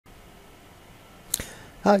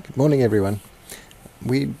Hi, good morning everyone.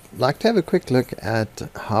 We'd like to have a quick look at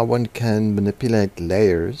how one can manipulate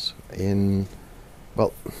layers in,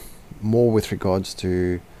 well, more with regards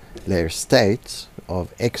to layer states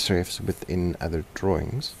of XREFs within other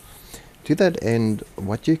drawings. To that end,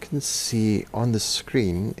 what you can see on the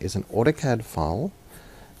screen is an AutoCAD file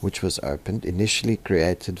which was opened, initially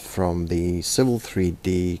created from the Civil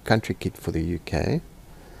 3D country kit for the UK,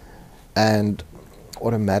 and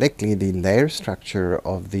automatically the layer structure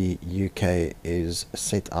of the UK is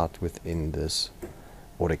set out within this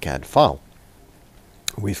AutoCAD file.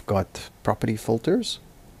 We've got property filters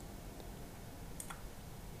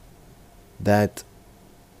that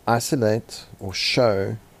isolate or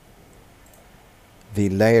show the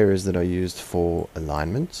layers that are used for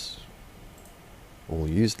alignments, all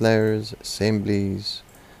used layers, assemblies,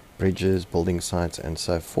 bridges, building sites, and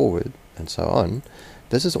so forward and so on.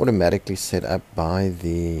 This is automatically set up by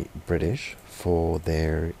the British for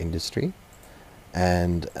their industry,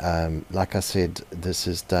 and like I said, this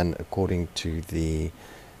is done according to the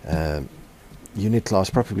unit class,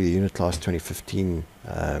 probably unit class 2015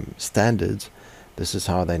 standards. This is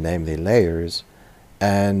how they name their layers,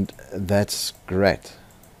 and that's great.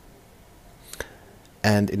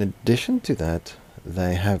 And in addition to that,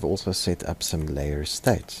 they have also set up some layer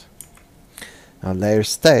states. Now, layer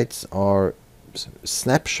states are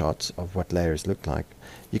snapshots of what layers look like.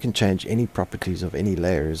 You can change any properties of any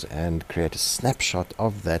layers and create a snapshot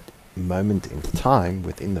of that moment in time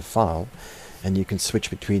within the file, and you can switch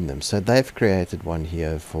between them. So they've created one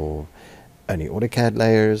here for only AutoCAD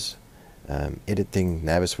layers, editing,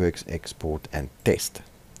 Navisworks, export, and test.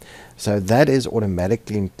 So that is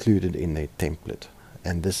automatically included in their template,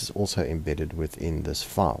 and this is also embedded within this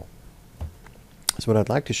file. So what I'd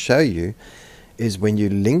like to show you is when you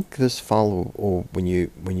link this file, or when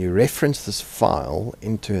you reference this file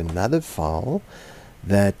into another file,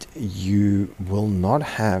 that you will not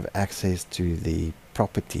have access to the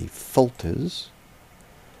property filters.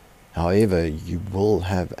 However, you will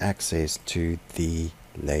have access to the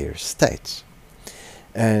layer states.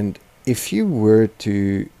 And if you were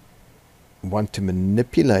to want to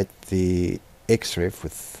manipulate the XREF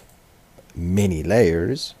with many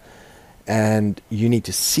layers, and you need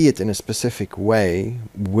to see it in a specific way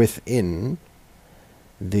within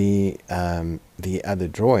the other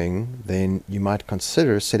drawing, then you might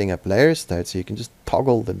consider setting up layer states so you can just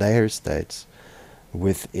toggle the layer states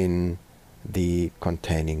within the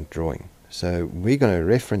containing drawing. So we're going to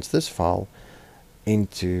reference this file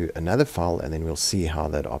into another file, and then we'll see how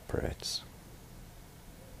that operates.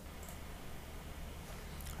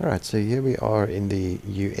 Alright, so here we are in the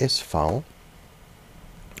US file.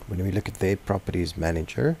 When we look at their properties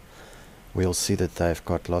manager, we'll see that they've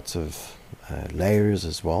got lots of layers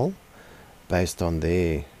as well, based on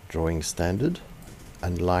their drawing standard.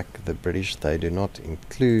 Unlike the British, they do not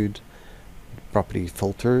include property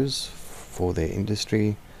filters for their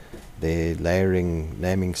industry. Their layering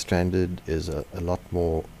naming standard is a lot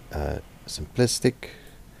more simplistic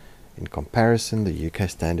in comparison. The UK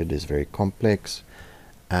standard is very complex,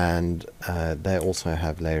 and they also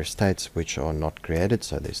have layer states which are not created,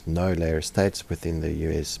 so there's no layer states within the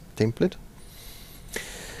US template.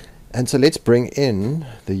 And so let's bring in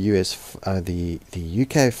the the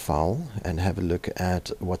UK file and have a look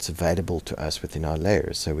at what's available to us within our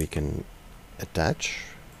layers. So we can attach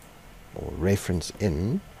or reference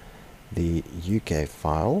in the UK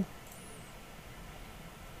file,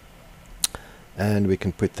 and we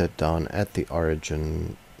can put that down at the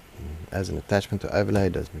origin as an attachment to overlay.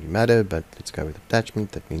 Doesn't really matter, but let's go with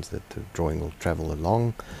attachment. That means that the drawing will travel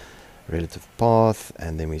along relative path,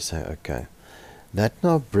 and then we say okay. That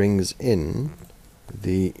now brings in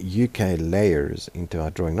the UK layers into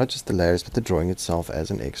our drawing, not just the layers but the drawing itself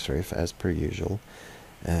as an XREF as per usual.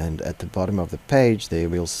 And at the bottom of the page there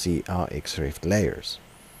we'll see our XREF layers.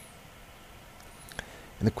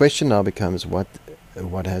 And the question now becomes, what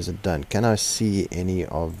has it done? Can I see any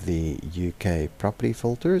of the UK property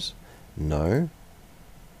filters? No.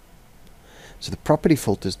 So the property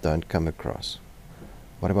filters don't come across.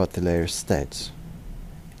 What about the layer states?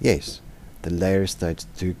 Yes, the layer states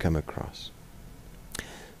do come across.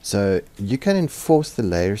 So you can enforce the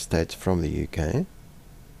layer states from the UK,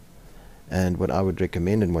 and what I would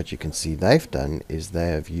recommend, and what you can see they've done, is they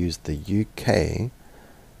have used the UK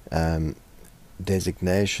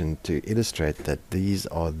designation to illustrate that these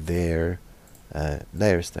are their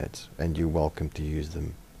layer states, and you're welcome to use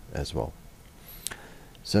them as well.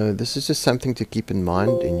 So this is just something to keep in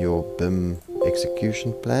mind in your BIM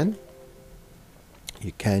execution plan.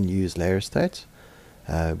 You can use layer states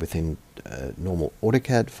within normal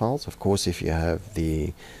AutoCAD files. Of course, if you have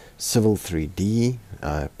the Civil 3D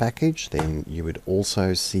package, then you would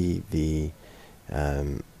also see the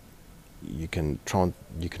you can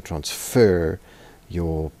transfer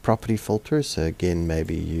your property filters. So again,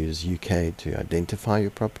 maybe use UK to identify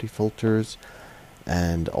your property filters,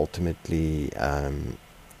 and ultimately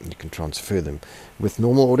you can transfer them. With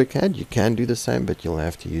normal AutoCAD you can do the same, but you'll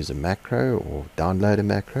have to use a macro or download a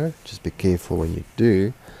macro. Just be careful when you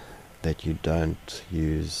do that you don't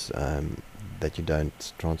use that you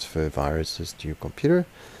don't transfer viruses to your computer.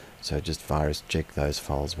 So just virus check those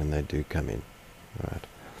files when they do come in. Right.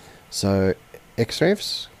 So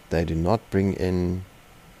XREFs, they do not bring in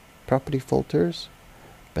property filters,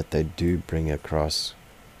 but they do bring across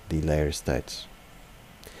the layer states.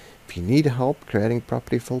 If you need help creating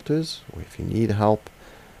property filters, or if you need help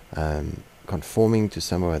conforming to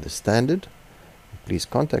some other standard, please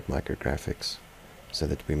contact Micrographics so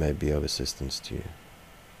that we may be of assistance to you.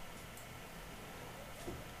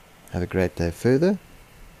 Have a great day further,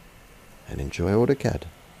 and enjoy AutoCAD.